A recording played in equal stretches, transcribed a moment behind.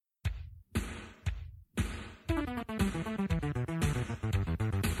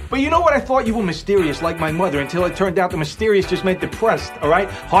But you know what? I thought you were mysterious like my mother until it turned out the mysterious just meant depressed, all right?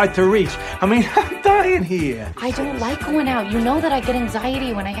 Hard to reach. I mean, I'm dying here. I don't like going out. You know that I get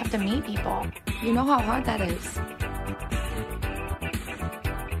anxiety when I have to meet people. You know how hard that is.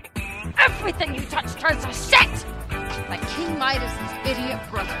 Everything you touch turns to shit! Like King Midas's idiot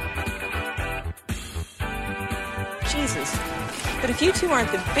brother. Jesus. But if you two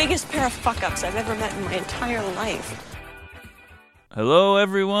aren't the biggest pair of fuck-ups I've ever met in my entire life. Hello,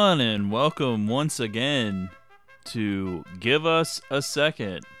 everyone, and welcome once again to Give Us a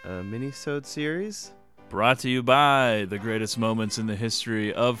Second, a mini-sode series brought to you by the greatest moments in the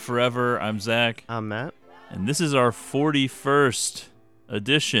history of forever. I'm Zach. I'm Matt. And this is our 41st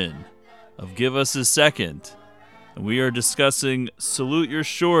edition of Give Us a Second. And we are discussing Salute Your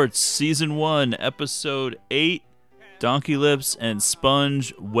Shorts, Season 1, Episode 8, Donkey Lips and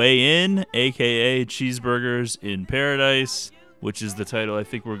Sponge Weigh In, a.k.a. Cheeseburgers in Paradise, which is the title I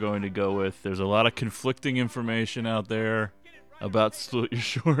think we're going to go with. There's a lot of conflicting information out there about Salute Your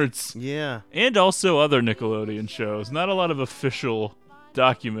Shorts. Yeah. And also other Nickelodeon shows. Not a lot of official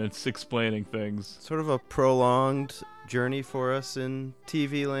documents explaining things. Sort of a prolonged journey for us in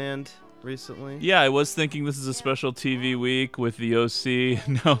TV land recently. Yeah, I was thinking this is a special TV week with the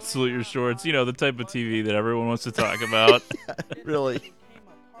OC. Now Salute Your Shorts. You know, the type of TV that everyone wants to talk about. Really.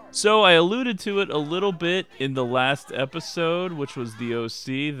 So I alluded to it a little bit in the last episode, which was the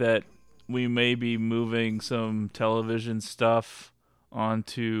OC, that we may be moving some television stuff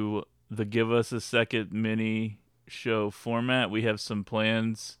onto the Give Us a Second mini show format. We have some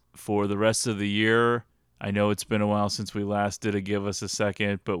plans for the rest of the year. I know it's been a while since we last did a Give Us a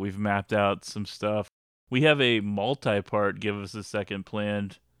Second, but we've mapped out some stuff. We have a multi-part Give Us a Second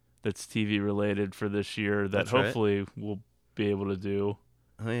planned that's TV related for this year that hopefully we'll be able to do.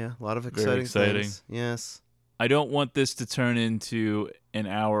 Oh yeah, a lot of exciting things. Yes. I don't want this to turn into an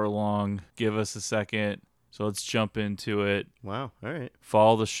hour-long Give Us a Second, so let's jump into it. Wow, all right.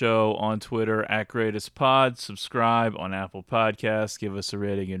 Follow the show on Twitter @GreatestPod. Subscribe on Apple Podcasts. Give us a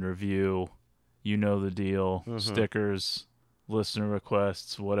rating and review. You know the deal. Mm-hmm. Stickers, listener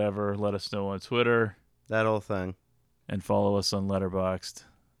requests, whatever. Let us know on Twitter. That whole thing. And follow us on Letterboxd.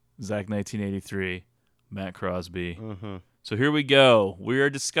 Zach1983, Matt Crosby. Mm-hmm. So here we go. We are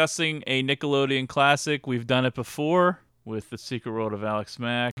discussing a Nickelodeon classic. We've done it before with The Secret World of Alex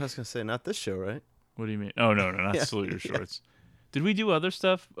Mack. I was going to say, not this show, right? What do you mean? Oh, no, not Yeah. Salute Your Shorts. Did we do other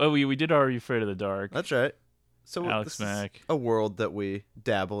stuff? Oh, we did Are You Afraid of the Dark? That's right. So Alex this Mack. is a world that we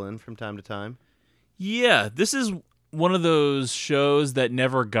dabble in from time to time. Yeah, this is one of those shows that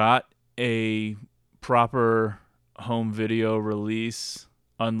never got a proper home video release,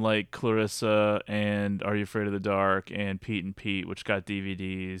 unlike Clarissa and Are You Afraid of the Dark and Pete and Pete, which got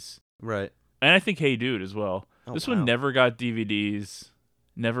DVDs. Right. And I think Hey Dude as well. This one never got DVDs,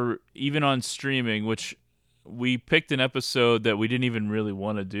 never even on streaming, which we picked an episode that we didn't even really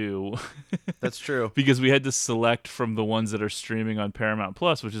want to do. That's true. Because we had to select from the ones that are streaming on Paramount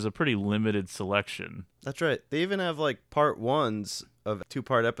Plus, which is a pretty limited selection. That's right. They even have like part ones of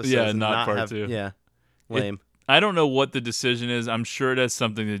 2-part episodes. Yeah, and not part have, 2. Yeah. Lame. I don't know what the decision is. I'm sure it has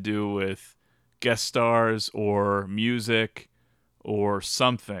something to do with guest stars or music or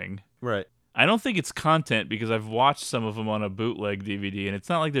something. Right. I don't think it's content because I've watched some of them on a bootleg DVD, and it's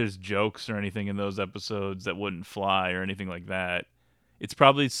not like there's jokes or anything in those episodes that wouldn't fly or anything like that. It's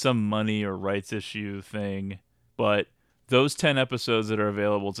probably some money or rights issue thing, but those 10 episodes that are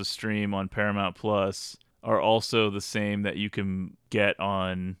available to stream on Paramount Plus are also the same that you can get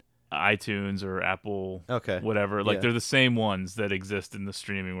on iTunes or Apple, whatever. Like, they're the same ones that exist in the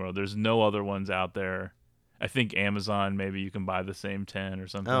streaming world. There's no other ones out there. I think Amazon, maybe you can buy the same 10 or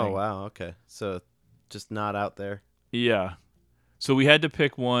something. Oh, wow. Okay. So just not out there. Yeah. So we had to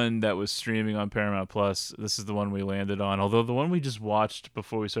pick one that was streaming on Paramount Plus. This is the one we landed on, although the one we just watched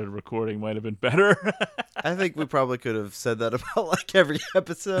before we started recording might have been better. I think we probably could have said that about like every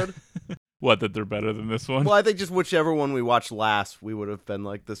episode. What, that they're better than this one? Well, I think just whichever one we watched last, we would have been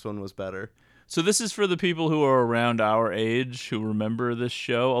like, this one was better. So this is for the people who are around our age who remember this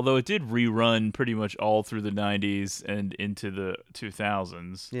show, although it did rerun pretty much all through the 90s and into the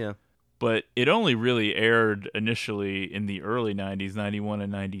 2000s. Yeah. But it only really aired initially in the early 90s, 91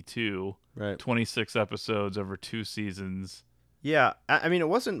 and 92. Right. 26 episodes over 2 seasons. Yeah, I mean, it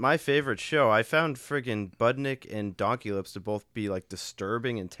wasn't my favorite show. I found friggin' Budnick and Donkey Lips to both be, like,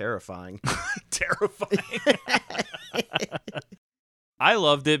 disturbing and terrifying. Terrifying. I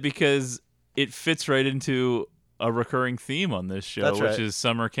loved it because it fits right into a recurring theme on this show, That's right. which is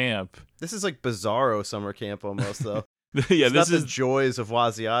summer camp. This is like Bizarro summer camp almost, though. Yeah, It's not the joys of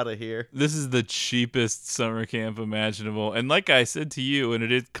Waziata here. This is the cheapest summer camp imaginable. And like I said to you, and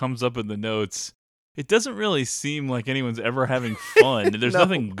it comes up in the notes, it doesn't really seem like anyone's ever having fun. There's No.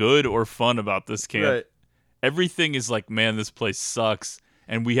 nothing good or fun about this camp. Right. Everything is like, man, this place sucks,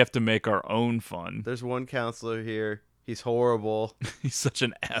 and we have to make our own fun. There's one counselor here. He's horrible. He's such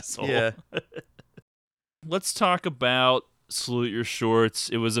an asshole. Yeah. Let's talk about Salute Your Shorts.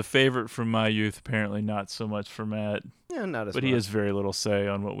 It was a favorite from my youth, apparently not so much for Matt. Yeah, not as But much. he has very little say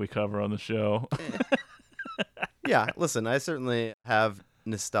on what we cover on the show. Yeah, listen, I certainly have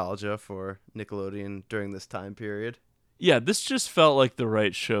nostalgia for Nickelodeon during this time period. Yeah, this just felt like the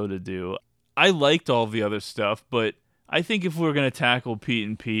right show to do. I liked all the other stuff, but I think if we're going to tackle Pete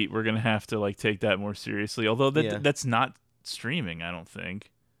and Pete, we're going to have to like take that more seriously. Although that's not streaming, I don't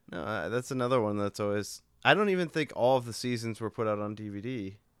think. No, that's another one that's always... I don't even think all of the seasons were put out on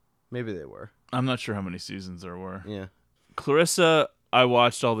DVD. Maybe they were. I'm not sure how many seasons there were. Yeah. Clarissa, I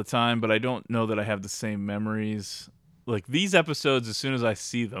watched all the time, but I don't know that I have the same memories. Like these episodes, as soon as I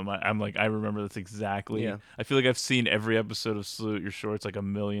see them, I'm like, I remember this exactly. Yeah. I feel like I've seen every episode of Salute Your Shorts like a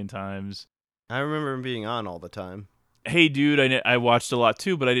million times. I remember him being on all the time. Hey Dude, I watched a lot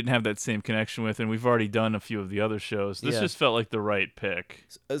too, but I didn't have that same connection with, and we've already done a few of the other shows. This just felt like the right pick.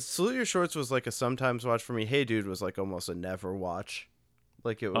 Salute Your Shorts was like a sometimes watch for me. Hey Dude was like almost a never watch.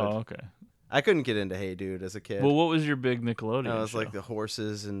 Like it would. Oh, okay. I couldn't get into Hey Dude as a kid. Well, what was your big Nickelodeon No, it was show? like the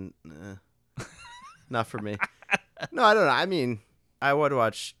horses and not for me. No, I don't know. I mean, I would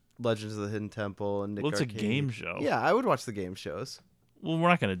watch Legends of the Hidden Temple and Nick Well, it's a Arcade. game show. Yeah, I would watch the game shows. Well, we're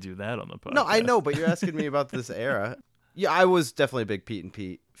not going to do that on the podcast. No, I know, but you're asking me about this era. Yeah, I was definitely a big Pete and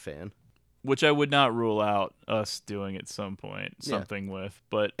Pete fan. Which I would not rule out us doing at some point, Yeah. something with.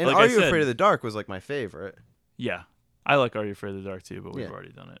 But And like Are I You said, Afraid of the Dark was like my favorite. Yeah, I like Are You Afraid of the Dark too, but we've Yeah.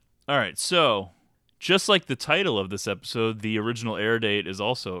 already done it. All right, so just like the title of this episode, the original air date is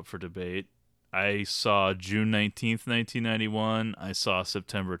also up for debate. I saw June 19th, 1991. I saw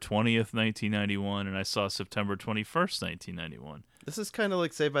September 20th, 1991. And I saw September 21st, 1991. This is kind of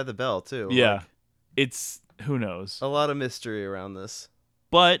like Saved by the Bell, too. Yeah. Like, It's, who knows? a lot of mystery around this.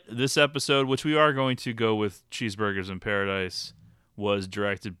 But this episode, which we are going to go with Cheeseburgers in Paradise, was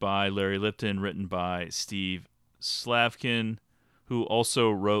directed by Larry Lipton, written by Steve Slavkin, who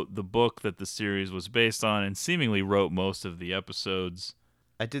also wrote the book that the series was based on and seemingly wrote most of the episodes.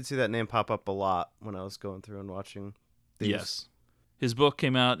 I did see that name pop up a lot when I was going through and watching these. Yes. His book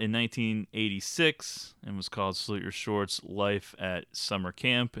came out in 1986 and was called Salute Your Shorts, Life at Summer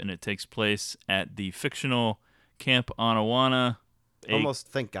Camp, and it takes place at the fictional Camp Anawana. Almost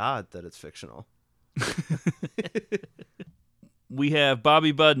thank God that it's fictional. We have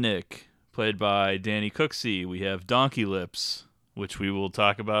Bobby Budnick, played by Danny Cooksey. We have Donkey Lips, which we will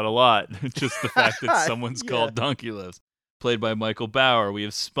talk about a lot. Just the fact that someone's called Donkey Lips. Played by Michael Bauer. We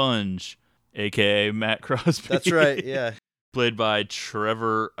have Sponge, a.k.a. Matt Crosby. That's right, yeah. Played by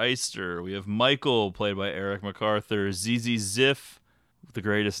Trevor Eister. We have Michael, played by Eric MacArthur. ZZ Ziff, the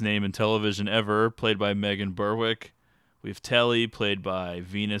greatest name in television ever, played by Megan Berwick. We have Telly, played by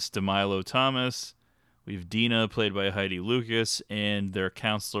Venus DeMilo Thomas. We have Dina, played by Heidi Lucas. And their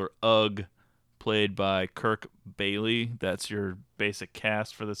counselor, Ugg, played by Kirk Bailey. That's your basic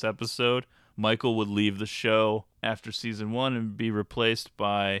cast for this episode. Michael would leave the show after season 1 and be replaced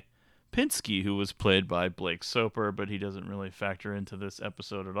by Pinsky, who was played by Blake Soper, but he doesn't really factor into this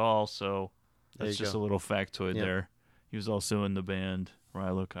episode at all, so that's just a little factoid there. He was also in the band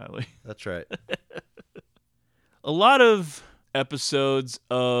Rilo Kiley. That's right. A lot of episodes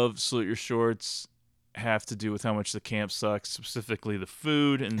of Salute Your Shorts have to do with how much the camp sucks, specifically the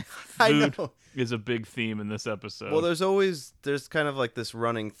food, and food is a big theme in this episode. Well, there's kind of like this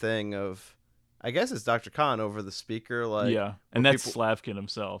running thing of, I guess it's Dr. Khan over the speaker. Like, yeah, and that's Slavkin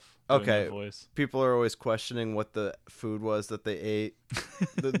himself. Okay. That voice. People are always questioning what the food was that they ate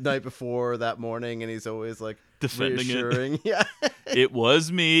the night before that morning, and he's always like Defending reassuring. it. Yeah. It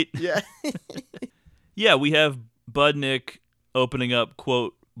was meat. Yeah. Yeah, we have Budnick opening up,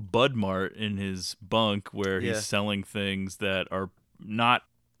 quote, Bud Mart in his bunk where he's selling things that are not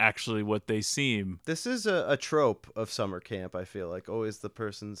actually what they seem. This is a trope of summer camp, I feel like. Always the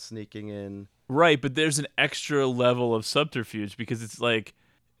person sneaking in. Right, but there's an extra level of subterfuge because it's like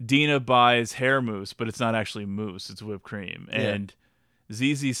Dina buys hair mousse, but it's not actually mousse, it's whipped cream. And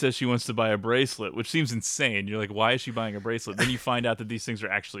ZZ says she wants to buy a bracelet, which seems insane. You're like, why is she buying a bracelet? Then you find out that these things are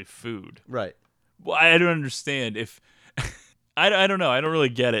actually food. Right. Well, I don't understand. If I don't know. I don't really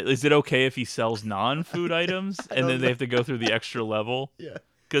get it. Is it okay if he sells non-food items and then they have to go through the extra level? Yeah.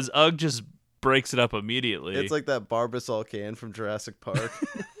 Because Ugg just breaks it up immediately. It's like that Barbasol can from Jurassic Park.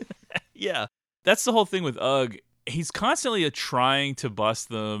 Yeah. That's the whole thing with Ugg. he's constantly trying to bust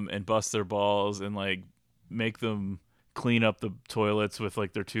them and bust their balls and like make them clean up the toilets with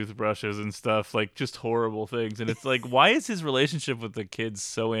like their toothbrushes and stuff, like just horrible things. And it's like, why is his relationship with the kids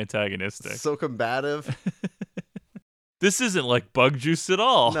so antagonistic? So combative. This isn't like Bug Juice at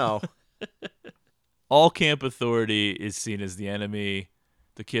all. No. All camp authority is seen as the enemy.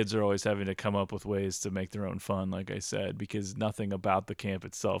 The kids are always having to come up with ways to make their own fun, like I said, because nothing about the camp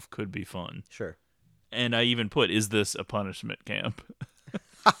itself could be fun. Sure. And I even put, is this a punishment camp?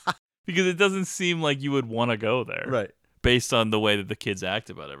 Because it doesn't seem like you would want to go there. Right. Based on the way that the kids act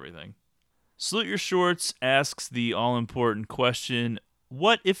about everything. Salute Your Shorts asks the all-important question,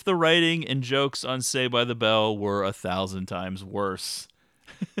 what if the writing and jokes on Saved by the Bell were 1,000 times worse?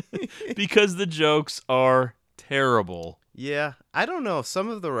 Because the jokes are terrible. Yeah, I don't know. Some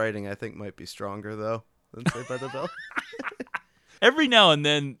of the writing I think might be stronger, though, than Saved by the Bell. Every now and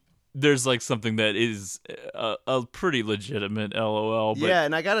then, there's like something that is a pretty legitimate LOL. But yeah,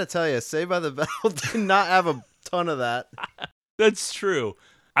 and I gotta tell you, Saved by the Bell did not have a ton of that. That's true.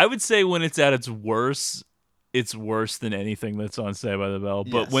 I would say when it's at its worst, it's worse than anything that's on Saved by the Bell.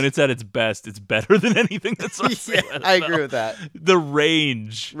 But Yes. when it's at its best, it's better than anything that's on Saved by the I Bell. agree with that. The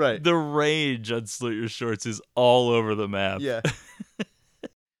range. Right. The range on Salute Your Shorts is all over the map. Yeah.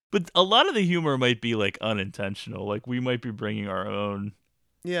 But a lot of the humor might be like unintentional. Like we might be bringing our own.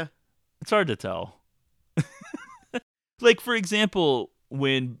 Yeah. It's hard to tell. Like, for example,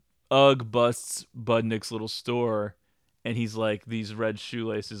 when Ugg busts Budnick's little store and he's like, these red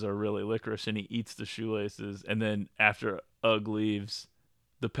shoelaces are really licorice, and he eats the shoelaces. And then after Ugg leaves,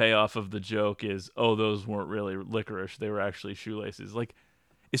 the payoff of the joke is, oh, those weren't really licorice. They were actually shoelaces. Like,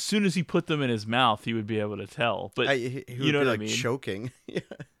 as soon as he put them in his mouth, he would be able to tell. But He you would know be what like I mean? choking. Yeah.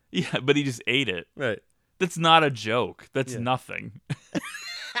 Yeah, but he just ate it. Right. That's not a joke. That's Yeah. nothing.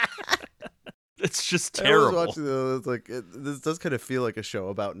 It's just I was terrible. watching this, like, this does kind of feel like a show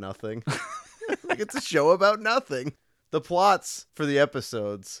about nothing. Like, it's a show about nothing. The plots for the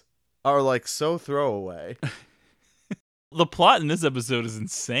episodes are, like, so throwaway. The plot in this episode is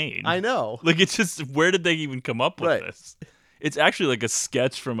insane. I know. Like, it's just, where did they even come up with Right. this? It's actually like a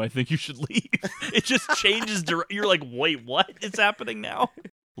sketch from I Think You Should Leave. It just changes. You're like, wait, what is happening now?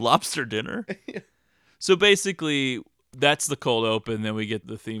 Lobster dinner? So basically, that's the cold open. Then we get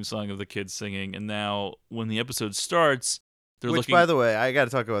the theme song of the kids singing. And now, when the episode starts, they're Which, looking. by the way, I got to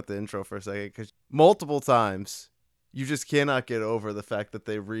talk about the intro for a second, because multiple times, you just cannot get over the fact that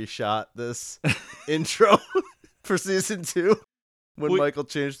they reshot this intro for season 2 when Michael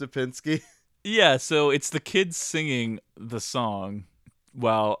changed to Pinsky. Yeah, so it's the kids singing the song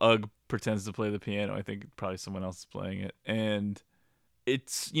while Ugg pretends to play the piano. I think probably someone else is playing it. And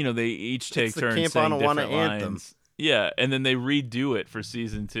it's, they each take It's the turns Camp saying Anawanna different anthem. lines. Yeah, and then they redo it for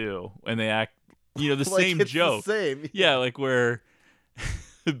season 2. And they act, the Like, same it's joke. The same. Yeah, like where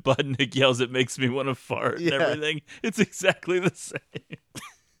Budnick yells, "It makes me want to fart," and Yeah. everything. It's exactly the same.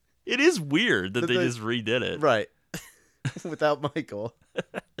 It is weird that they just redid it. Right. Without Michael.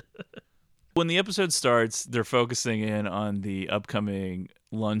 When the episode starts, they're focusing in on the upcoming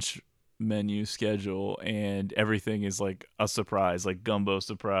lunch menu schedule, and everything is like a surprise, like gumbo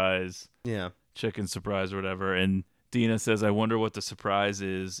surprise, Yeah. chicken surprise, or whatever. And Dina says, "I wonder what the surprise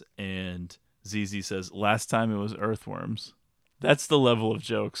is," and ZZ says, "Last time it was earthworms." That's the level of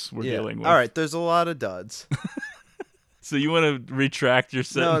jokes we're dealing with. All right, there's a lot of duds. So you want to retract your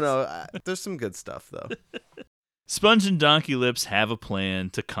sentence? No, there's some good stuff, though. Sponge and Donkey Lips have a plan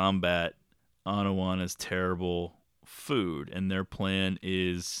to combat Anawanna's terrible food, and their plan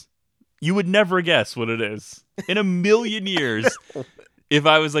is, you would never guess what it is. In a million years, if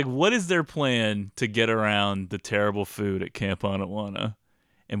I was like, what is their plan to get around the terrible food at Camp Anawanna?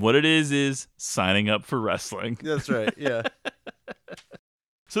 And what it is signing up for wrestling. That's right, yeah.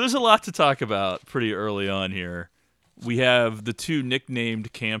 So there's a lot to talk about pretty early on here. We have the two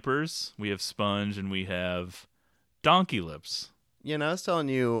nicknamed campers. We have Sponge and we have Donkey Lips. I was telling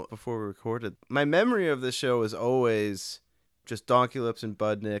you before we recorded, my memory of this show is always just Donkey Lips and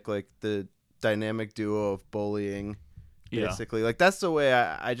Budnick, like the dynamic duo of bullying, basically. Like, that's the way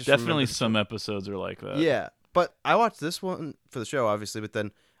I just definitely remember some episodes are like that. Yeah, but I watched this one for the show, obviously, but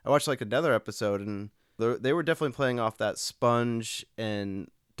then I watched, like, another episode, and they were definitely playing off that Sponge and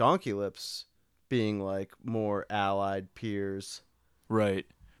Donkey Lips being, like, more allied peers. Right.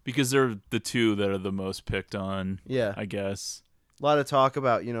 Because they're the two that are the most picked on, Yeah. I guess. A lot of talk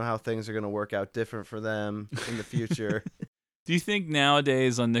about, how things are going to work out different for them in the future. Do you think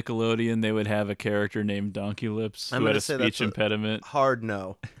nowadays on Nickelodeon they would have a character named Donkey Lips I'm who had gonna a say speech that's a impediment? Hard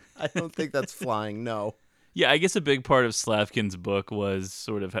no. I don't think that's flying, no. Yeah, I guess a big part of Slavkin's book was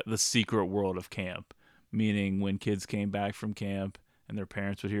sort of the secret world of camp. meaning when kids came back from camp and their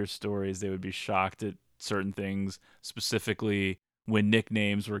parents would hear stories, they would be shocked at certain things, specifically when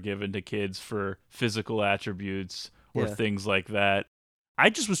nicknames were given to kids for physical attributes or things like that. I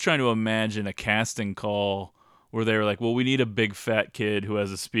just was trying to imagine a casting call where they were like, well, we need a big fat kid who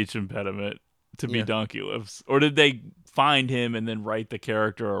has a speech impediment to be Donkey Lips. Or did they find him and then write the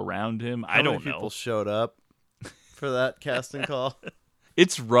character around him? I don't know. How many people showed up for that casting call?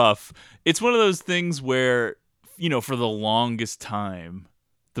 It's rough. It's one of those things where, for the longest time,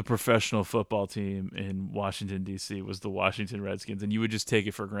 the professional football team in Washington, D.C. was the Washington Redskins, and you would just take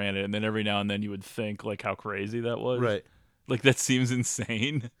it for granted. And then every now and then you would think, like, how crazy that was. Right. Like, that seems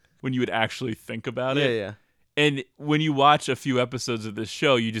insane when you would actually think about it. Yeah. And when you watch a few episodes of this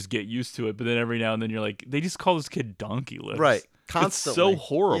show, you just get used to it. But then every now and then you're like, they just call this kid Donkey Lips. Right. Constantly. It's so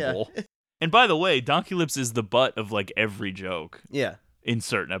horrible. Yeah. And by the way, Donkey Lips is the butt of, like, every joke. Yeah. In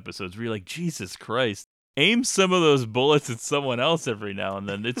certain episodes where you're like, Jesus Christ, aim some of those bullets at someone else every now and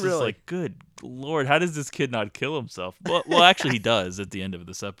then. It's just like, good Lord, how does this kid not kill himself? Well, actually, he does at the end of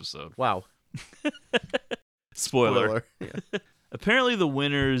this episode. Wow. Spoiler. Yeah. Apparently, the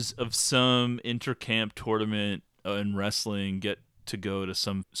winners of some intercamp tournament in wrestling get to go to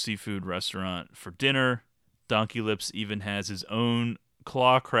some seafood restaurant for dinner. Donkey Lips even has his own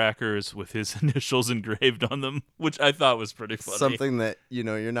claw crackers with his initials engraved on them, which I thought was pretty funny. Something that,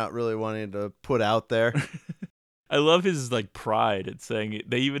 you're not really wanting to put out there. I love his pride at saying it.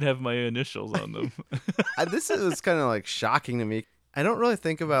 They even have my initials on them. This was kind of shocking to me. I don't really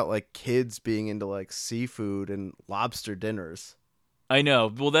think about kids being into seafood and lobster dinners. I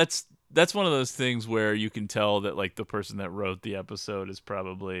know. Well, that's one of those things where you can tell that the person that wrote the episode is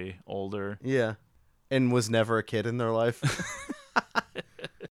probably older. Yeah. And was never a kid in their life.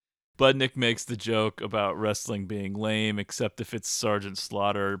 Budnick makes the joke about wrestling being lame, except if it's Sergeant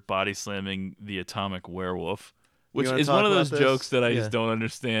Slaughter body slamming the atomic werewolf, which is one of those jokes that I just don't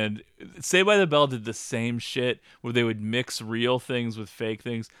understand. Saved by the Bell did the same shit where they would mix real things with fake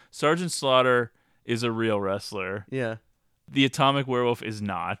things. Sergeant Slaughter is a real wrestler. Yeah. The atomic werewolf is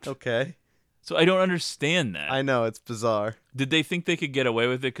not. Okay. So I don't understand that. I know, it's bizarre. Did they think they could get away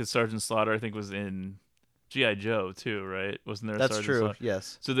with it because Sergeant Slaughter, I think, was in G.I. Joe too, right? Wasn't there? That's Sergeant true. Slaughter?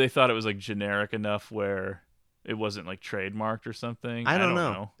 Yes. So they thought it was generic enough where it wasn't trademarked or something. I don't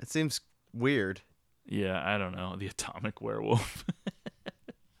know. It seems weird. Yeah, I don't know. The atomic werewolf.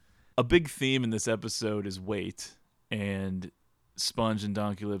 A big theme in this episode is weight, and Sponge and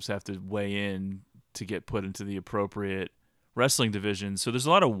Donkey Lips have to weigh in to get put into the appropriate wrestling division. So there's a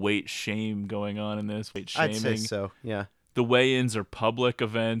lot of weight shame going on in this. Weight shaming. I'd say so. Yeah. The weigh-ins are public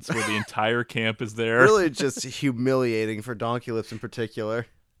events where the entire camp is there. Really just humiliating for Donkey Lips in particular.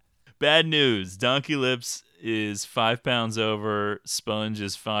 Bad news. Donkey Lips is 5 pounds over. Sponge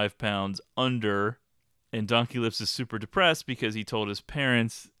is 5 pounds under. And Donkey Lips is super depressed because he told his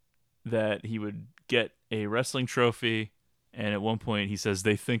parents that he would get a wrestling trophy. And at one point he says,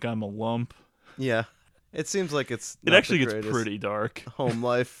 they think I'm a lump. Yeah. It seems like it actually gets pretty dark. Home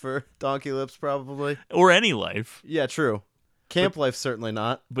life for Donkey Lips, probably. Or any life. Yeah, true. Camp life, certainly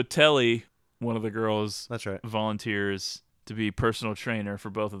not. But Telly, one of the girls, that's right, volunteers to be personal trainer for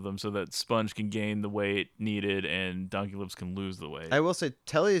both of them so that Sponge can gain the weight needed and Donkey Lips can lose the weight. I will say,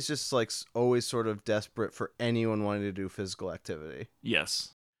 Telly is just always sort of desperate for anyone wanting to do physical activity.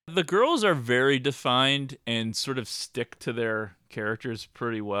 Yes. The girls are very defined and sort of stick to their characters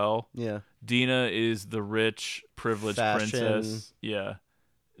pretty well. Yeah. Dina is the rich, privileged princess. Yeah.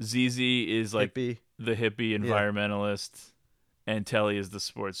 Zizi is hippie. The hippie environmentalist. Yeah. And Telly is the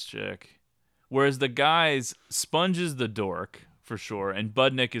sports chick. Whereas the guys, Sponge is the dork, for sure. And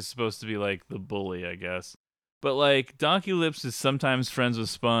Budnick is supposed to be the bully, I guess. But Donkey Lips is sometimes friends with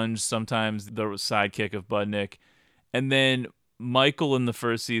Sponge, sometimes the sidekick of Budnick. And then Michael in the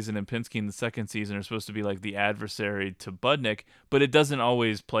first season and Pinsky in the second season are supposed to be the adversary to Budnick, but it doesn't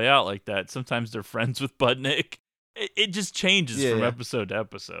always play out like that. Sometimes they're friends with Budnick. It just changes from episode to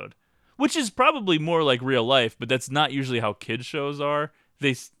episode, which is probably more like real life, but that's not usually how kids shows are.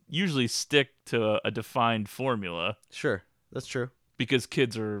 They usually stick to a defined formula. Sure, that's true. Because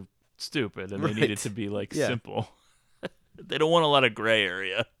kids are stupid and they need it to be simple. They don't want a lot of gray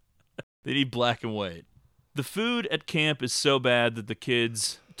area. They need black and white. The food at camp is so bad that the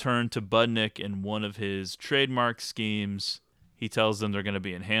kids turn to Budnick in one of his trademark schemes. He tells them they're going to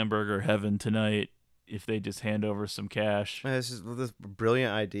be in hamburger heaven tonight if they just hand over some cash. This is this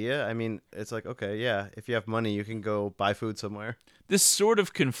brilliant idea. I mean, it's okay, yeah, if you have money, you can go buy food somewhere. This sort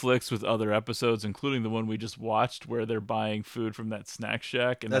of conflicts with other episodes, including the one we just watched where they're buying food from that snack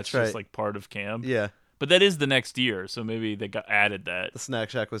shack, and that's right. Just part of camp. Yeah. But that is the next year, so maybe they added that. The snack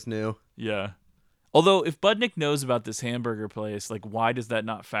shack was new. Yeah. Although, if Budnick knows about this hamburger place, like, why does that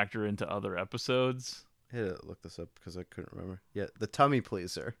not factor into other episodes? I had to look this up because I couldn't remember. Yeah, the Tummy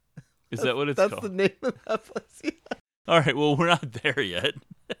Pleaser. Is that what it's That's called? the name of that place. Yeah. All right, well, we're not there yet.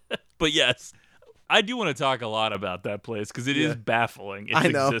 But yes, I do want to talk a lot about that place because it is baffling, its I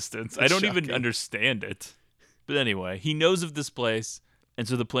know. existence. It's I don't shocking. even understand it. But anyway, he knows of this place, and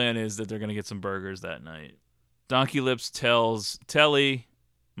so the plan is that they're going to get some burgers that night. Donkey Lips tells Telly,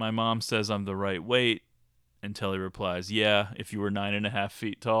 my mom says I'm the right weight. And Telly replies, yeah, if you were 9.5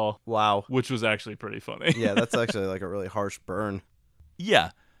 feet tall. Wow. Which was actually pretty funny. Yeah, that's actually like a really harsh burn.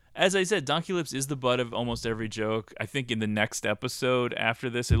 Yeah. As I said, Donkey Lips is the butt of almost every joke. I think in the next episode after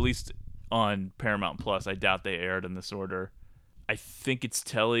this, at least on Paramount Plus, I doubt they aired in this order. I think it's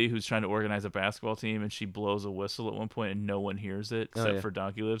Telly who's trying to organize a basketball team, and she blows a whistle at one point, and no one hears it except for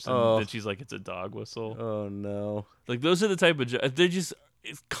Donkey Lips. And then she's like, it's a dog whistle. Oh, no. Like, those are the type of jokes. They're just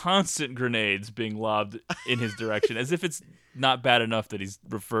constant grenades being lobbed in his direction, as if it's not bad enough that he's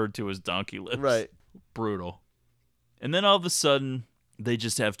referred to as Donkey Lips. Right. Brutal. And then all of a sudden, they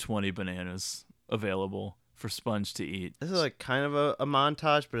just have 20 bananas available for Sponge to eat. This is like kind of a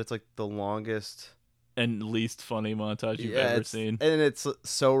montage, but it's like the longest and least funny montage you've ever seen. And it's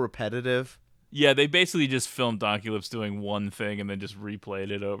so repetitive. Yeah, they basically just filmed Donkey Lips doing one thing and then just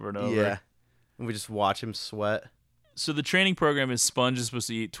replayed it over and over. Yeah. And we just watch him sweat. So the training program is Sponge is supposed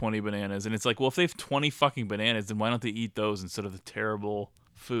to eat 20 bananas. And it's like, well, if they have 20 fucking bananas, then why don't they eat those instead of the terrible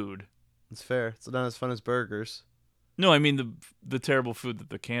food? It's fair. It's not as fun as burgers. No, I mean the terrible food that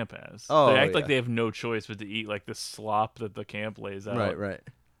the camp has. Oh, they act like they have no choice but to eat like the slop that the camp lays out. Right.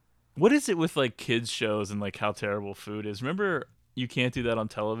 What is it with like kids shows and like how terrible food is? Remember You Can't Do That on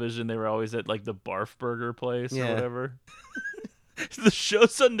Television? They were always at like the Barf Burger place or whatever. The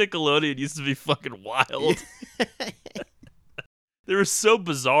shows on Nickelodeon used to be fucking wild. They were so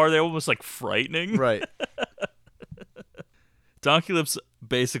bizarre. They were almost like frightening. Right. Donkey Lips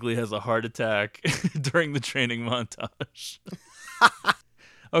basically has a heart attack during the training montage.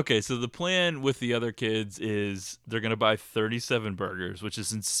 Okay, so the plan with the other kids is they're going to buy 37 burgers, which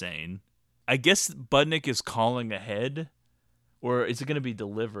is insane. I guess Budnick is calling ahead, or is it going to be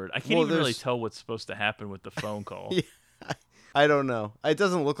delivered? I can't even really tell what's supposed to happen with the phone call. Yeah, I don't know. It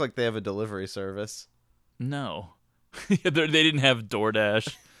doesn't look like they have a delivery service. No. They didn't have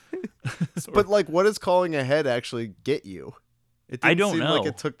DoorDash. But, like, what does calling ahead actually get you? It didn't I don't seem know. like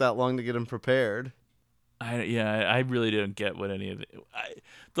it took that long to get him prepared. I really didn't get what any of it.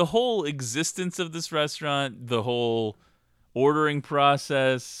 The whole existence of this restaurant, the whole ordering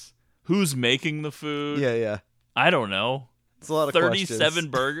process, who's making the food. Yeah. I don't know. It's a lot of 37 questions.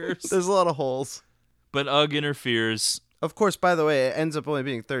 burgers. There's a lot of holes. But Ugg interferes. Of course, by the way, it ends up only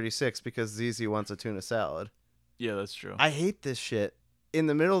being 36 because ZZ wants a tuna salad. Yeah, that's true. I hate this shit. In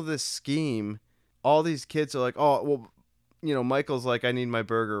the middle of this scheme, all these kids are like, oh, well, you know, Michael's like, I need my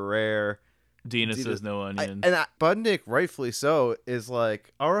burger rare. Dina says no onions. Budnick, rightfully so, is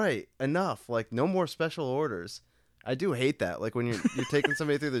like, all right, enough. Like, no more special orders. I do hate that. Like, when you're taking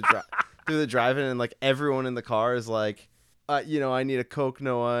somebody through the drive-in and, like, everyone in the car is like, you know, I need a Coke,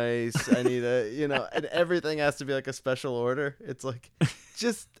 no ice. I need a, you know, and everything has to be, like, a special order. It's like,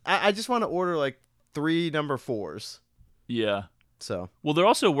 I just want to order, like, 3 number 4s. Yeah. So. Well, they're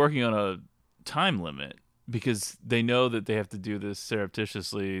also working on a time limit because they know that they have to do this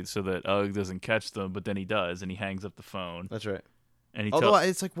surreptitiously so that Ugg doesn't catch them, but then he does, and he hangs up the phone. That's right. And Although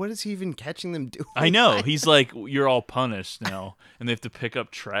it's like, what is he even catching them doing? I know. He's like, you're all punished now, and they have to pick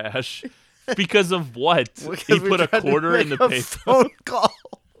up trash. Because of what? Because he put a quarter in the payphone. Phone call.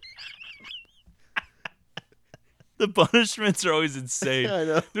 The punishments are always insane. I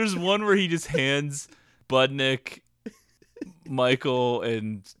know. There's one where he just hands Budnick, Michael,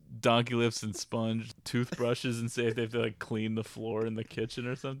 and Donkey Lips and Sponge toothbrushes and say if they have to like clean the floor in the kitchen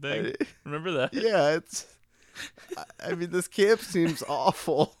or something. Remember that? Yeah, I mean, this camp seems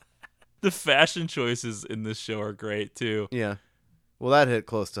awful. The fashion choices in this show are great too. Yeah. Well, that hit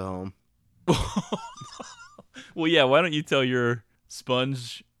close to home. Well, yeah, why don't you tell your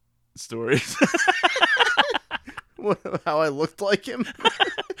Sponge stories? How I looked like him?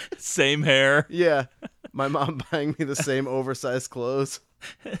 Same hair. Yeah. My mom buying me the same oversized clothes.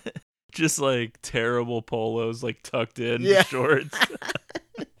 Just like terrible polos, like tucked in shorts.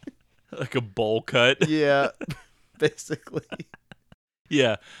 Like a bowl cut. Yeah, basically.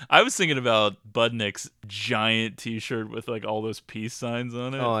 Yeah, I was thinking about Budnick's giant T-shirt with like all those peace signs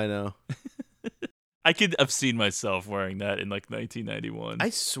on it. Oh, I know. I could have seen myself wearing that in like 1991. I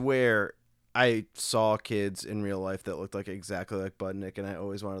swear I saw kids in real life that looked like exactly like Budnick, and I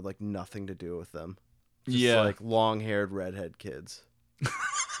always wanted like nothing to do with them. Just like long-haired redhead kids.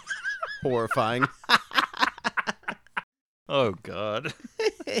 Horrifying. Oh, God.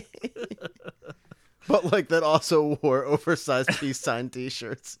 But like that also wore oversized peace sign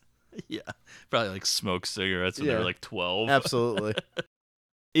T-shirts. Yeah. Probably like smoked cigarettes when they were like 12. Absolutely.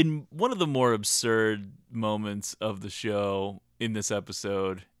 In one of the more absurd moments of the show in this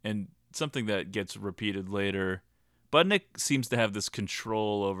episode, and something that gets repeated later, Budnick seems to have this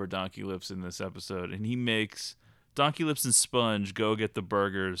control over Donkey Lips in this episode, and he makes Donkey Lips and Sponge go get the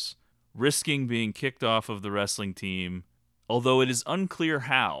burgers, risking being kicked off of the wrestling team, although it is unclear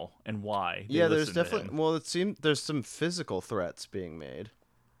how and why. Yeah, there's definitely... Well, it seems there's some physical threats being made.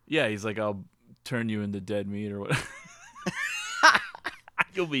 Yeah, he's like, I'll turn you into dead meat or whatever.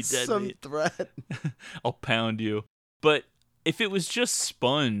 You'll be dead Some meat. threat. I'll pound you. But if it was just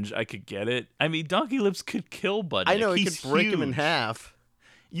Sponge, I could get it. I mean, Donkey Lips could kill Budnick. I know, he He's could break him in huge. half.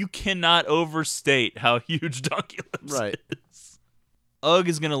 You cannot overstate how huge Donkey Lips is. Ugg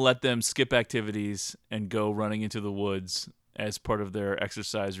is going to let them skip activities and go running into the woods as part of their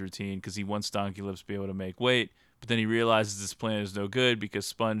exercise routine because he wants Donkey Lips to be able to make weight. But then he realizes this plan is no good because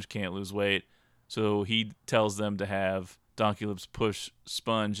Sponge can't lose weight. So he tells them to have Donkey Lips push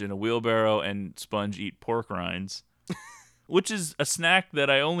Sponge in a wheelbarrow and Sponge eat pork rinds, which is a snack that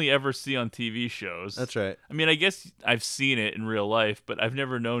I only ever see on TV shows. That's right. I mean, I guess I've seen it in real life, but I've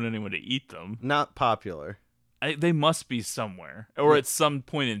never known anyone to eat them. Not popular. They must be somewhere or at some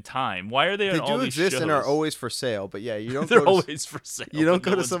point in time. Why are they on They all do these exist shows? and are always for sale, but yeah, you don't. They're go to, always for sale. You don't but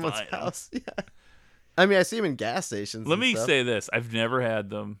go no to one's someone's buying them. house. Yeah. I mean, I see them in gas stations. Let and me stuff. say this: I've never had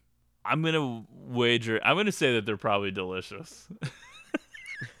them. I'm gonna wager. I'm gonna say that they're probably delicious.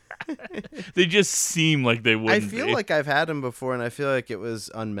 They just seem like they I wouldn't. feel be. like I've had them before, and I feel like it was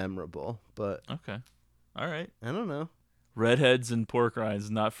unmemorable. But Okay, all right. I don't know. Redheads and pork rinds,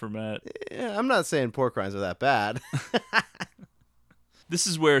 not for Matt. Yeah, I'm not saying pork rinds are that bad. This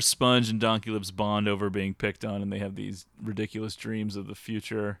is where Sponge and Donkey Lips bond over being picked on, and they have these ridiculous dreams of the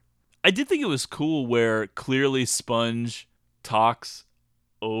future. I did think it was cool where clearly Sponge talks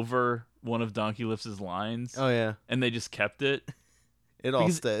over one of Donkey Lips' lines. Oh yeah, And they just kept it. it all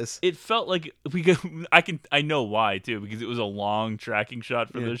Because stays. It felt like I know why too, because it was a long tracking shot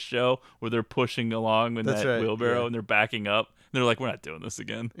for this show where they're pushing along with That's that right, wheelbarrow yeah. and they're backing up. And they're like, we're not doing this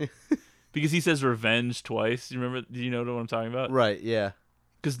again. Because he says revenge twice. You remember? Do you know what I'm talking about? Right. Yeah.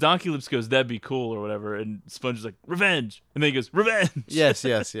 Because Donkey Lips goes, that'd be cool or whatever. And Sponge is like, revenge. And then he goes, revenge. Yes.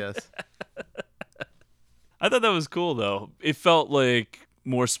 I thought that was cool though. It felt like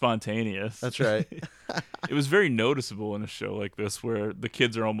more spontaneous. That's right. It was very noticeable in a show like this where the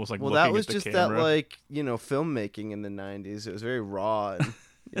kids are almost like Well, looking that was at the just camera. that, like, filmmaking in the 90s. It was very raw and,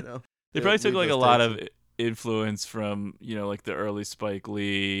 They probably took like a lot of of influence from, like the early Spike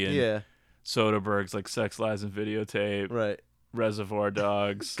Lee and Yeah, Soderbergh's like Sex, Lies, and Videotape, right. Reservoir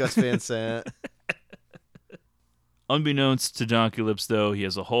Dogs. Gus Van Sant. Unbeknownst to Donkey Lips, though, he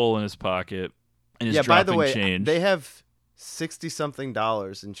has a hole in his pocket and is Yeah, by dropping the way, change. they have $60-something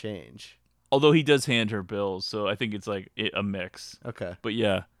in change. Although he does hand her bills, so I think it's like a mix. Okay. But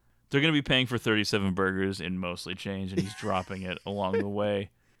yeah, they're going to be paying for 37 burgers in mostly change, and he's dropping it along the way,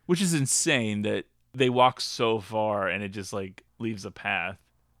 which is insane that they walk so far and it just like leaves a path.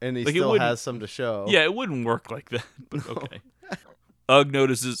 And he Like, it still wouldn't- has some to show. Yeah, it wouldn't work like that, but okay. Ugg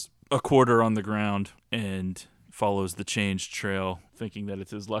notices a quarter on the ground and follows the change trail, thinking that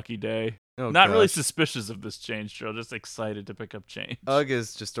it's his lucky day. Oh, Not really gosh. suspicious of this change trail, just excited to pick up change. Ugg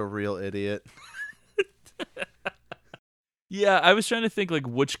is just a real idiot. Yeah, I was trying to think like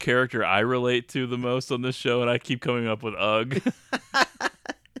which character I relate to the most on this show, and I keep coming up with Ugg.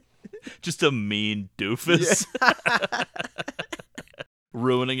 Just a mean doofus.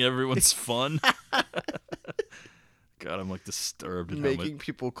 Ruining everyone's fun. God, I'm like disturbed at Making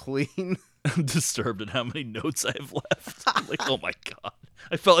people clean. I'm disturbed at how many notes I have left. I'm like, oh my God.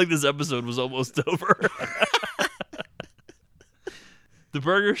 I felt like this episode was almost over. The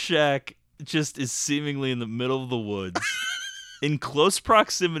Burger Shack just is seemingly in the middle of the woods, in close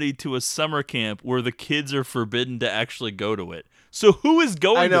proximity to a summer camp where the kids are forbidden to actually go to it. So who is I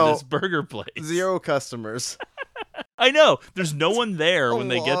going to know. this burger place? 0 customers. I know. There's no one there A when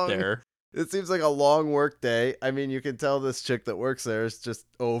they get long- there. It seems like a long work day. I mean, you can tell this chick that works there is just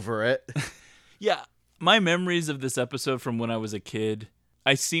over it. Yeah, my memories of this episode from when I was a kid,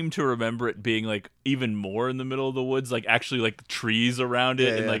 I seem to remember it being like even more in the middle of the woods, like actually like trees around it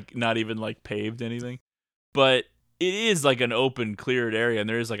Yeah, and yeah. like not even like paved anything. But it is like an open, cleared area and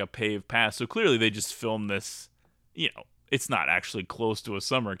there is like a paved path. So clearly they just filmed this, it's not actually close to a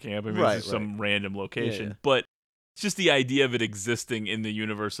summer camp. I mean, Right, it's just some random location. Yeah. But it's just the idea of it existing in the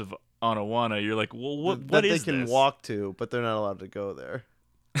universe of Anawana. You're like, well, what that is they can this? walk to, but they're not allowed to go there.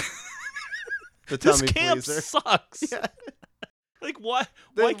 The This tummy camp pleaser. sucks. Yeah. Like, why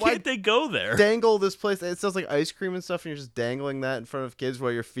Then can't they go there? Dangle this place. It sells like ice cream and stuff, and you're just dangling that in front of kids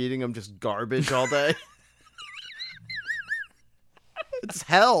while you're feeding them just garbage all day. It's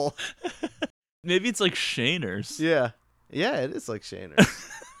hell. Maybe it's like Shainer's. Yeah. Yeah, it is like Shainer's.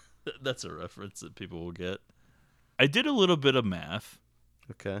 That's a reference that people will get. I did a little bit of math.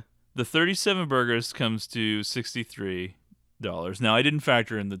 Okay. The 37 burgers comes to $63. Now, I didn't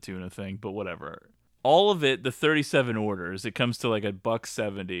factor in the tuna thing, but whatever. All of it, the 37 orders, it comes to like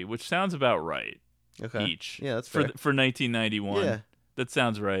 $1.70, which sounds about right. Okay. Each. Yeah, that's for fair. for 1991. Yeah. That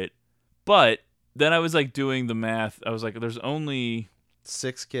sounds right. But then I was like doing the math. I was like, there's only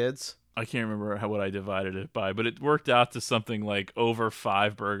 6 kids. I can't remember what I divided it by, but it worked out to something like over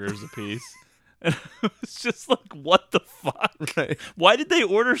 5 burgers a piece. And I was just like, what the fuck? Right. Why did they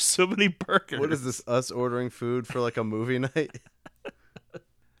order so many burgers? What is this, us ordering food for like a movie night?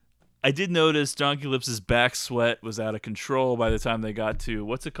 I did notice Donkey Lips' back sweat was out of control by the time they got to,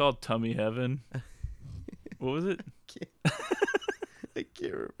 what's it called? Tummy Heaven? What was it? I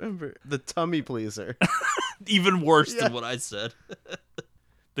can't remember. The tummy pleaser. Even worse than what I said.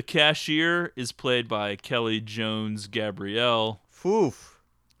 The cashier is played by Kelly Jones Gabrielle, Oof.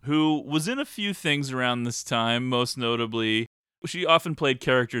 who was in a few things around this time. Most notably, she often played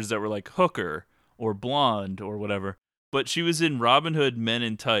characters that were like hooker or blonde or whatever. But she was in Robin Hood Men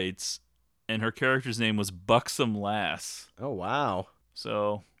in Tights, and her character's name was Buxom Lass. Oh, wow.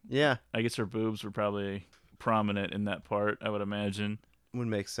 So Yeah. I guess her boobs were probably prominent in that part, I would imagine. Would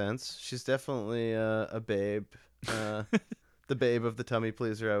make sense. She's definitely a babe. The babe of the tummy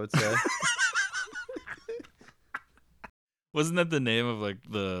pleaser, I would say. Wasn't that the name of like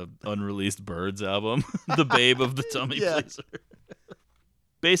the unreleased Birds album? The Babe of the Tummy Yeah. Pleaser.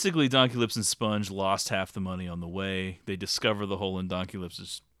 Basically, Donkey Lips and Sponge lost half the money on the way. They discover the hole in Donkey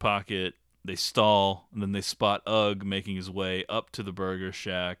Lips' pocket. They stall, and then they spot Ugg making his way up to the burger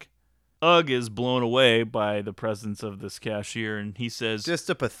shack. Ugg is blown away by the presence of this cashier, and he says, Just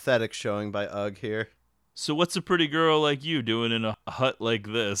a pathetic showing by Ugg here. "So what's a pretty girl like you doing in a hut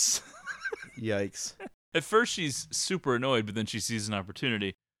like this?" Yikes. At first, she's super annoyed, but then she sees an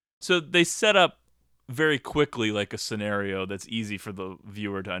opportunity. So they set up very quickly like a scenario that's easy for the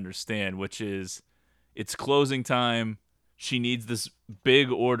viewer to understand, which is it's closing time. She needs this big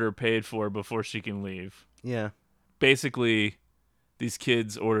order paid for before she can leave. Yeah. Basically, these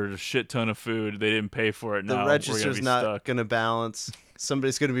kids ordered a shit ton of food. They didn't pay for it. The Now register's not stuck. going to balance.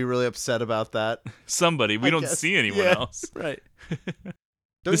 Somebody's going to be really upset about that. Somebody. We I don't guess. see anyone Yeah. else. Right.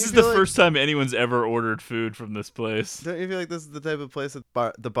 This is the first time anyone's ever ordered food from this place. Don't you feel like this is the type of place that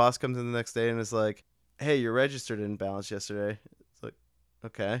the boss comes in the next day and is like, hey, your register didn't balance yesterday? It's like,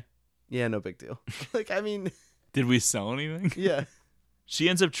 okay. Yeah, no big deal. Like, I mean... Did we sell anything? Yeah. She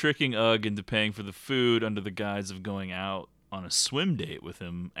ends up tricking Ugg into paying for the food under the guise of going out on a swim date with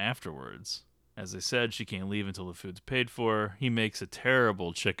him afterwards. As I said, she can't leave until the food's paid for. He makes a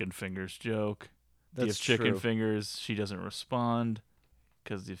terrible chicken fingers joke. Do you have That's chicken true. fingers? She doesn't respond.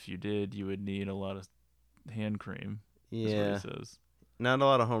 Because if you did, you would need a lot of hand cream. Yeah. Is what he says. Not a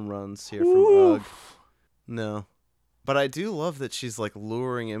lot of home runs here from Ugg. No. But I do love that she's like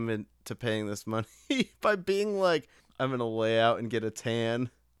luring him into paying this money by being like, I'm going to lay out and get a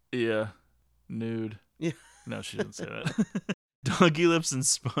tan. Yeah. Nude. Yeah. No, she didn't say that. Donkey Lips and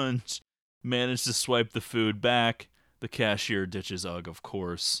Sponge manage to swipe the food back. The cashier ditches Ugg, of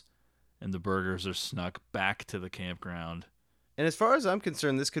course. And the burgers are snuck back to the campground. And as far as I'm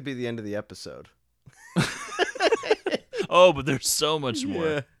concerned, this could be the end of the episode. Oh, but there's so much more.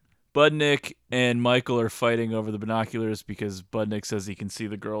 Yeah. Budnick and Michael are fighting over the binoculars because Budnick says he can see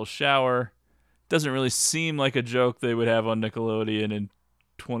the girls shower. Doesn't really seem like a joke they would have on Nickelodeon in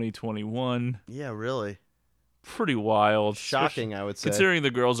 2021. Yeah, really. Pretty wild. Shocking, I would say. Considering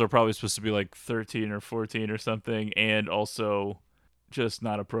the girls are probably supposed to be like 13 or 14 or something, and also just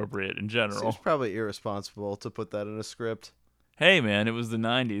not appropriate in general. Seems probably irresponsible to put that in a script. Hey, man, it was the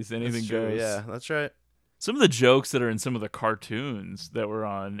 90s. Anything That's true, goes. yeah, that's right. Some of the jokes that are in some of the cartoons that were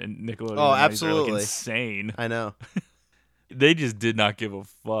on in Nickelodeon Oh, are like absolutely. insane. I know. They just did not give a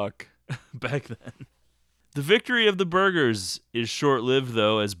fuck back then. The victory of the burgers is short-lived,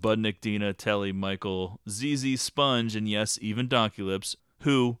 though, as Budnick, Dina, Telly, Michael, ZZ, Sponge, and yes, even Donkey Lips,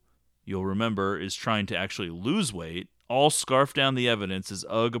 who, you'll remember, is trying to actually lose weight, all scarf down the evidence as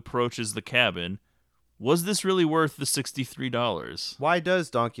Ugg approaches the cabin. Was this really worth the $63? Why does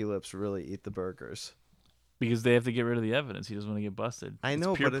Donkey Lips really eat the burgers? Because they have to get rid of the evidence. He doesn't want to get busted. I It's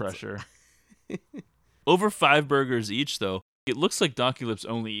know, peer but it's- pressure. Over 5 burgers each, though. It looks like Donkey Lips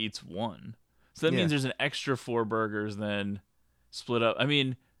only eats 1. So that Yeah. means there's an extra 4 burgers then split up. I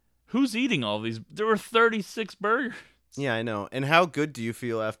mean, who's eating all these? There were 36 burgers. Yeah, I know. And how good do you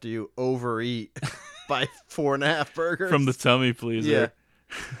feel after you overeat by 4.5 burgers? From the tummy pleaser.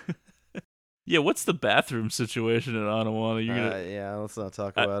 Yeah. Yeah, what's the bathroom situation in Ottawa? Yeah, let's not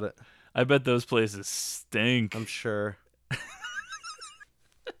talk about it. I bet those places stink. I'm sure.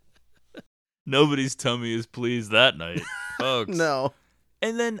 Nobody's tummy is pleased that night, folks. No.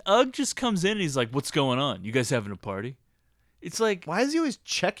 And then Ugg just comes in and he's like, "What's going on? You guys having a party?" It's like, Why is he always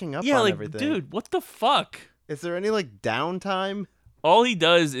checking up yeah, on like, everything? dude, what the fuck? Is there any, like, downtime? All he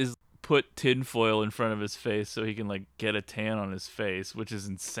does is put tinfoil in front of his face so he can, like, get a tan on his face, which is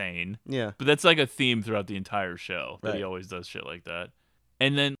insane. Yeah. But that's like a theme throughout the entire show, that he Right. always does shit like that.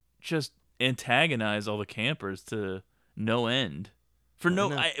 And then just antagonize all the campers to no end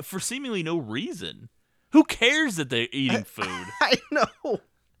for seemingly no reason. Who cares that they're eating food? I know.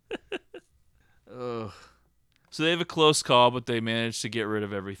 Ugh. So they have a close call, but they manage to get rid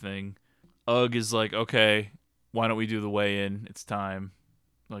of everything. Ugg is like, okay, why don't we do the weigh-in? It's time.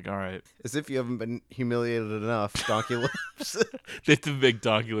 Like, all right. As if you haven't been humiliated enough, Donkey Lips. They have to make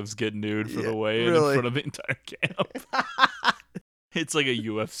Donkey Lips get nude for the weigh-in really. in front of the entire camp. It's like a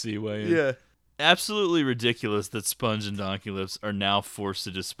UFC weigh-in. Yeah. Absolutely ridiculous that Sponge and Donkey Lips are now forced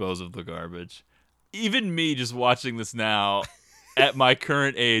to dispose of the garbage. Even me just watching this now, at my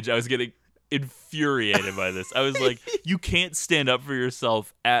current age, I was getting infuriated by this. I was like, you can't stand up for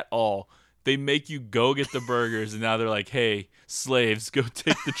yourself at all. They make you go get the burgers, and now they're like, hey, slaves, go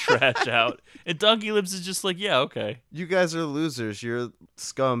take the trash out. And Donkey Lips is just like, yeah, okay. You guys are losers. You're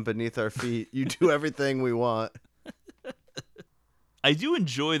scum beneath our feet. You do everything we want. I do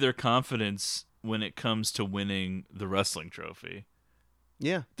enjoy their confidence when it comes to winning the wrestling trophy.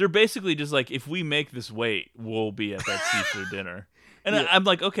 Yeah. They're basically just like, if we make this weight, we'll be at that seafood dinner. And I'm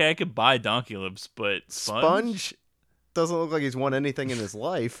like, okay, I could buy Donkey Lips, but Sponge doesn't look like he's won anything in his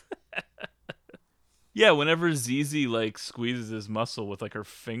life. Yeah, whenever ZZ like squeezes his muscle with like her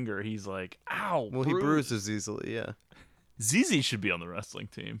finger, he's like, ow. Well, he bruises easily, yeah. ZZ should be on the wrestling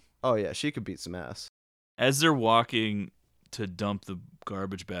team. Oh, yeah, she could beat some ass. As they're walking to dump the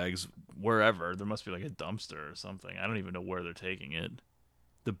garbage bags wherever, there must be like a dumpster or something. I don't even know where they're taking it.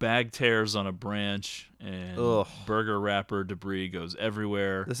 The bag tears on a branch, and burger wrapper debris goes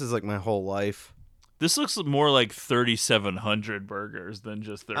everywhere. This is like my whole life. This looks more like 3,700 burgers than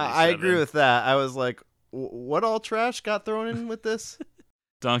just 37. I agree with that. I was like, what all trash got thrown in with this?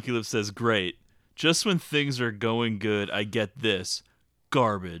 Donkey Lip says, great. Just when things are going good, I get this.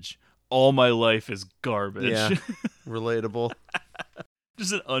 Garbage. All my life is garbage. Yeah, relatable.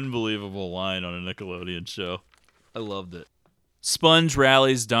 Just an unbelievable line on a Nickelodeon show. I loved it. Sponge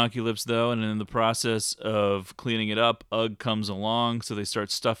rallies Donkey Lips, though, and in the process of cleaning it up, Ugg comes along, so they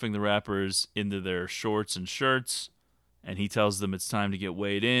start stuffing the wrappers into their shorts and shirts, and he tells them it's time to get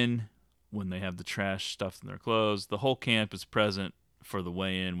weighed in when they have the trash stuffed in their clothes. The whole camp is present for the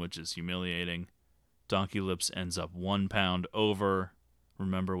weigh-in, which is humiliating. Donkey Lips ends up 1 pound over,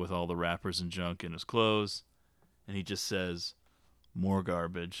 remember, with all the wrappers and junk in his clothes, and he just says, more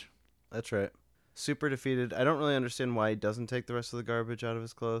garbage. That's right. Super defeated. I don't really understand why he doesn't take the rest of the garbage out of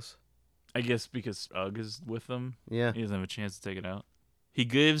his clothes. I guess because Ugg is with them. Yeah. He doesn't have a chance to take it out. He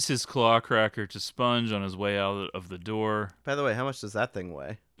gives his claw cracker to Sponge on his way out of the door. By the way, how much does that thing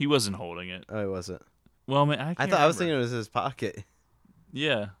weigh? He wasn't holding it. Oh, he wasn't. Well, man, I was thinking it was his pocket.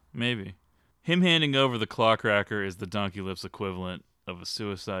 Yeah, maybe. Him handing over the claw cracker is the Donkey Lips equivalent of a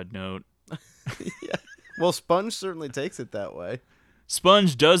suicide note. Yeah. Well, Sponge certainly takes it that way.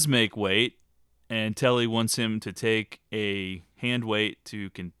 Sponge does make weight, and Telly wants him to take a hand weight to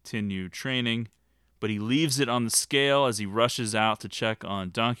continue training, but he leaves it on the scale as he rushes out to check on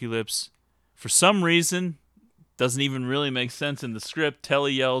Donkey Lips. For some reason, doesn't even really make sense in the script,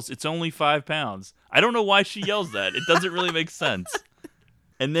 Telly yells, "It's only 5 pounds." I don't know why she yells that. It doesn't really make sense.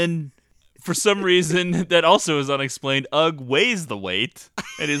 And then, for some reason, that also is unexplained, Ugg weighs the weight,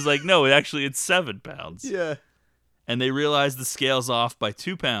 and he's like, no, it's 7 pounds. Yeah. And they realize the scale's off by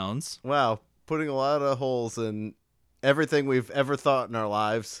 2 pounds. Wow. Putting a lot of holes in everything we've ever thought in our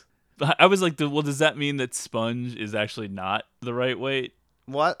lives. I was like, well, does that mean that Sponge is actually not the right weight?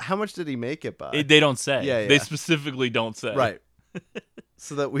 What? How much did he make it by? They don't say. Yeah. They specifically don't say. Right.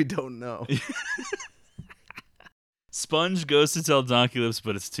 So that we don't know. Sponge goes to tell Donkey Lips,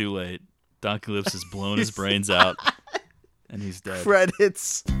 but it's too late. Donkey Lips has blown his brains out, and he's dead.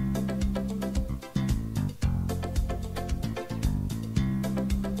 Credits.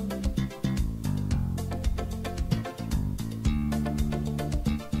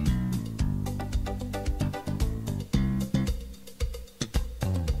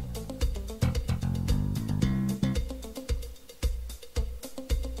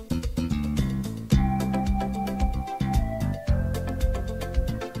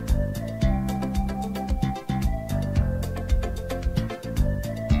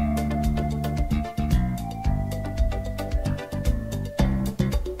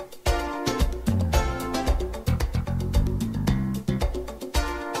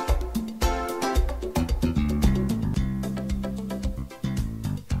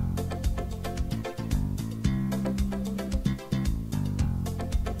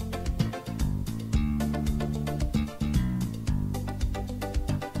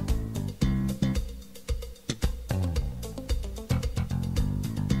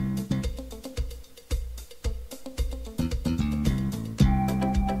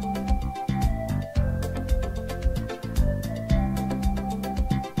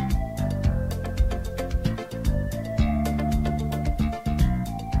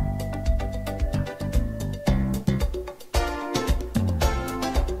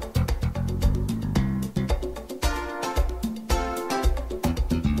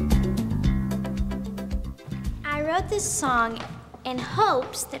 wrote this song in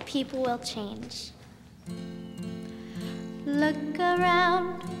hopes that people will change. Look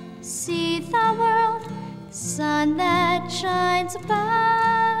around, see the world, sun that shines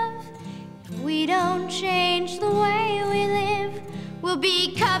above. If we don't change the way we live, we'll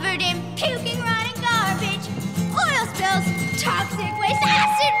be covered in puking, rotten garbage, oil spills, toxic waste,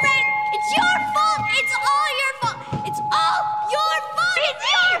 acid rain. It's your fault. It's all your fault. It's all your fault. It's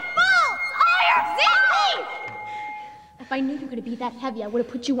your fault. It's all your fault. If I knew you were going to be that heavy, I would have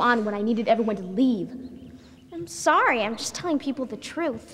put you on when I needed everyone to leave. I'm sorry. I'm just telling people the truth.